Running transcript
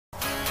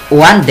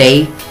One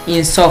day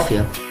in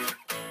Sofia.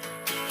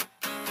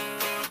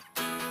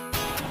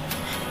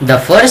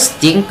 The first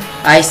thing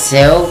I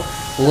saw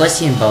was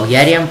in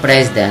Bulgarian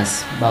press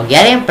dance.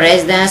 Bulgarian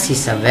press dance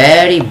is a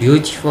very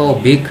beautiful,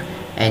 big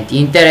and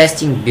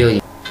interesting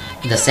building.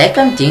 The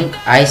second thing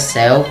I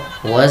saw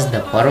was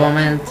the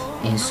parliament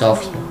in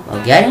Sofia.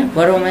 Bulgarian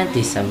parliament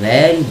is a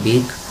very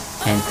big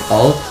and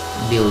old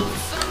building.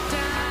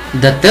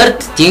 The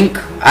third thing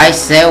I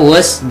saw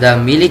was the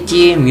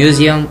military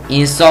museum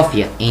in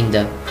Sofia. In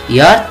the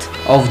yard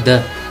of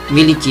the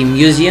military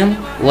museum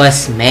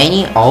was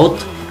many old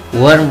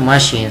war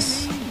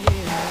machines.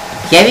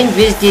 Having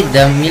visited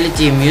the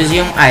military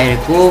museum, I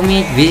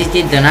recommend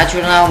visited the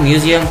National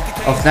Museum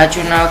of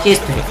Natural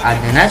History.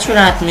 At the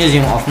National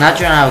Museum of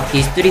Natural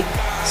History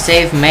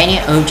save many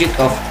objects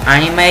of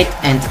animate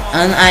and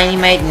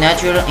unanimated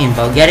nature in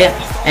Bulgaria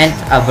and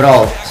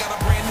abroad.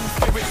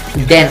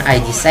 Then I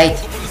decided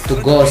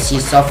to go see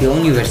Sofia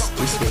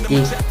University,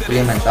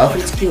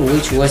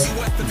 which was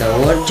the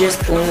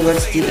largest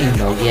university in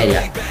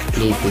Bulgaria.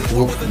 It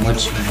looked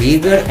much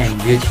bigger and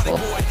beautiful.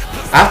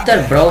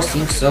 After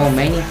browsing so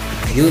many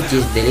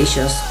beauties,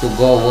 delicious to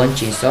go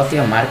lunch in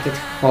Sofia Market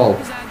Hall.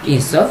 In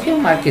Sofia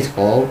Market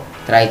Hall,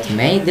 tried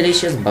many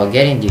delicious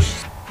Bulgarian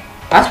dishes.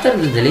 After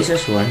the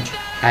delicious lunch,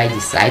 I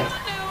decided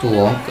to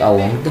walk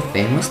along the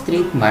famous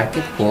street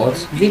market called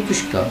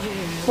Vikushka.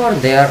 For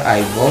there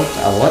I bought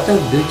a lot of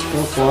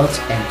beautiful clothes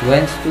and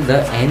went to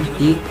the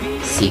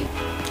NPC.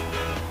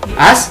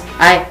 As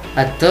I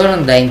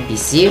turned the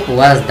NPC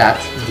was that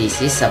this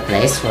is a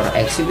place for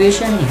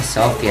exhibition in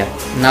Sofia.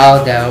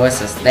 Now there was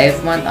a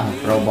statement of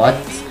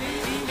robots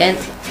and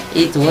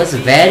it was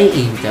very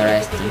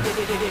interesting.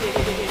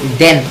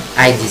 Then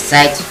I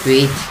decided to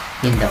eat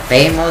in the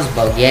famous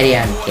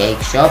Bulgarian cake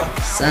shop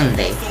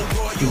Sunday.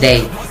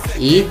 They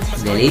eat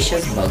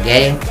delicious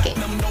Bulgarian cake.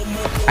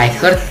 I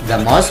heard the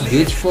most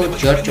beautiful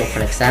church of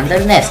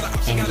Alexander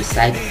Nevsky and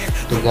decided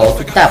to go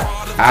to top.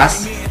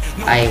 As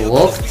I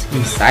walked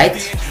inside,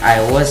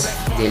 I was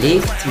the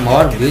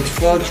more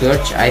beautiful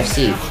church I've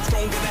seen.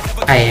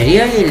 I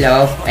really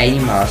love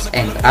animals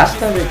and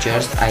after the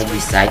church I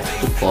decided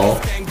to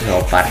go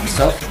to Park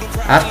Sofia.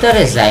 After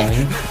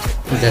examining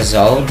the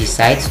zoo,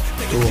 decided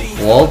to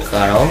walk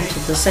around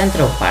the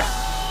Central Park.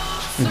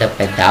 The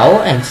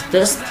pedal and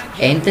thus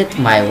ended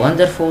my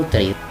wonderful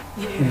trip.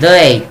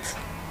 The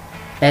 8th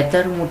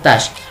Petar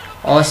Mutashev,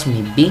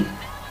 8 B